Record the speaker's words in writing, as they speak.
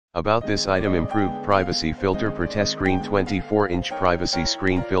About this item: improved privacy filter. Protecti 24-inch privacy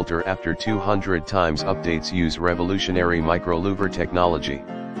screen filter. After 200 times updates, use revolutionary micro-louver technology.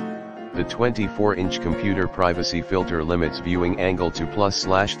 The 24-inch computer privacy filter limits viewing angle to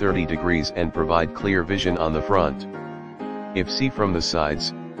 +/30 degrees and provide clear vision on the front. If see from the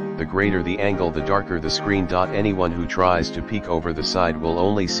sides, the greater the angle, the darker the screen. Anyone who tries to peek over the side will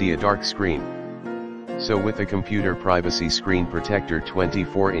only see a dark screen. So with the computer privacy screen protector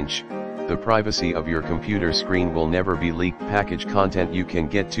 24-inch, the privacy of your computer screen will never be leaked. Package content: you can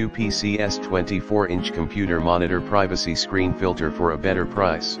get 2 PCS 24-inch computer monitor privacy screen filter for a better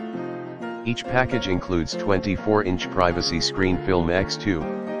price. Each package includes 24-inch privacy screen film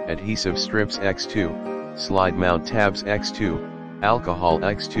X2, adhesive strips X2, slide mount tabs X2, alcohol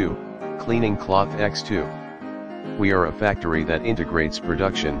X2, cleaning cloth X2. We are a factory that integrates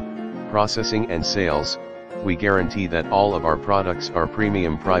production, processing and sales. We guarantee that all of our products are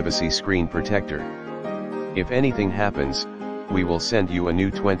premium privacy screen protector. If anything happens, we will send you a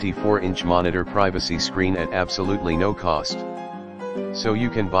new 24-inch monitor privacy screen at absolutely no cost. So you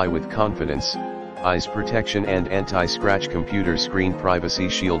can buy with confidence. Eyes protection and anti-scratch computer screen privacy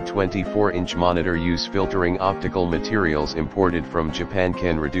shield. 24-inch monitor. Use filtering optical materials imported from Japan.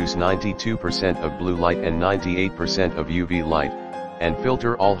 Can reduce 92% of blue light and 98% of UV light, and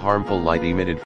filter all harmful light emitted